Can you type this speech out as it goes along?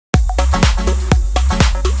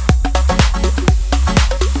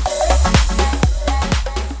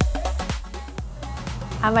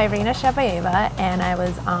I'm Irina Shabayeva, and I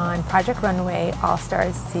was on Project Runway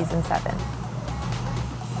All-Stars Season 7.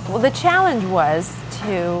 Well, the challenge was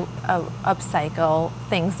to upcycle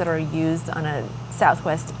things that are used on a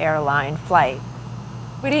Southwest airline flight.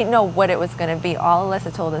 We didn't know what it was going to be. All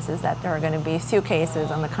Alyssa told us is that there are going to be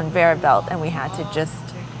suitcases on the conveyor belt, and we had to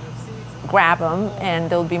just grab them,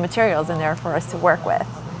 and there will be materials in there for us to work with.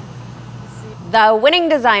 The winning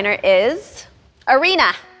designer is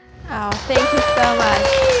Irina. Oh, thank you so much.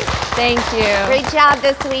 Thank you. Great job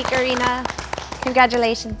this week, Irina.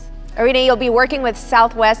 Congratulations. Irina, you'll be working with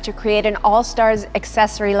Southwest to create an all-stars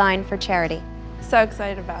accessory line for charity. So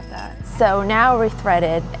excited about that. So now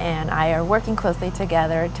Rethreaded and I are working closely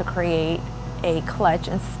together to create a clutch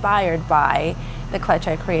inspired by the clutch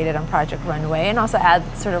I created on Project Runway, and also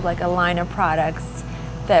add sort of like a line of products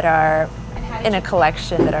that are in a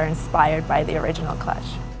collection that are inspired by the original clutch.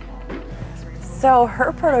 So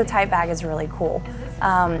her prototype bag is really cool.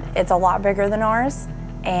 It's a lot bigger than ours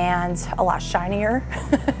and a lot shinier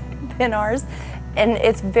than ours. And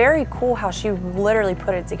it's very cool how she literally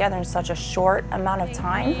put it together in such a short amount of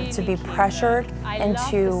time. To be pressured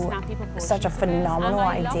into such a phenomenal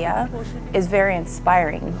idea is very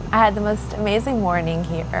inspiring. I had the most amazing morning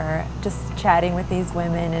here, just chatting with these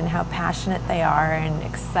women and how passionate they are and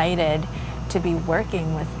excited to be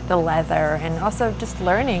working with the leather, and also just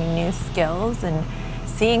learning new skills and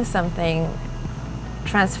seeing something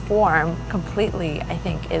transform completely, I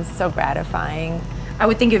think, is so gratifying. I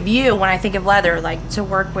would think of you when I think of leather, like to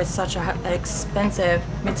work with such an expensive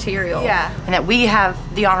material. Yeah. And that we have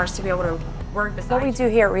the honors to be able to work beside. What we do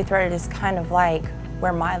here at Rethreaded is kind of like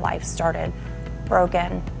where my life started.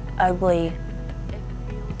 Broken, ugly,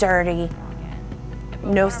 dirty,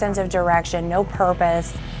 no sense of direction, no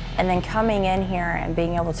purpose. And then coming in here and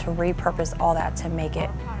being able to repurpose all that to make it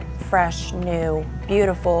fresh, new,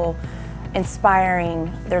 beautiful,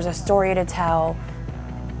 inspiring. There's a story to tell.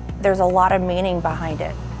 There's a lot of meaning behind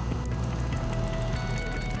it.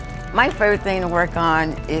 My favorite thing to work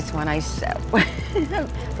on is when I sew.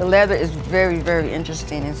 The leather is very, very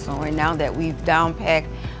interesting in sewing. Now that we've downpacked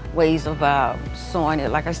ways of sewing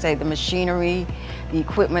it, like I say, the machinery, the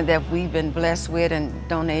equipment that we've been blessed with and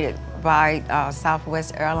donated by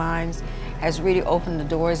Southwest Airlines has really opened the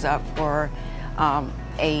doors up for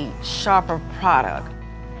a sharper product.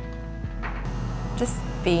 Just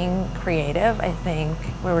being creative, I think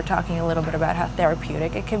we were talking a little bit about how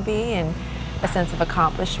therapeutic it can be, and a sense of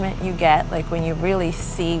accomplishment you get, like when you really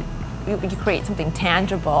see, you create something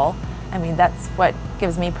tangible. I mean, that's what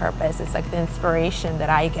gives me purpose. It's like the inspiration that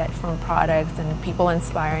I get from products and people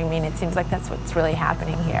inspiring me, and it seems like that's what's really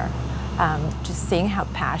happening here. Just seeing how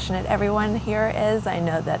passionate everyone here is, I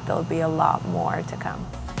know that there'll be a lot more to come.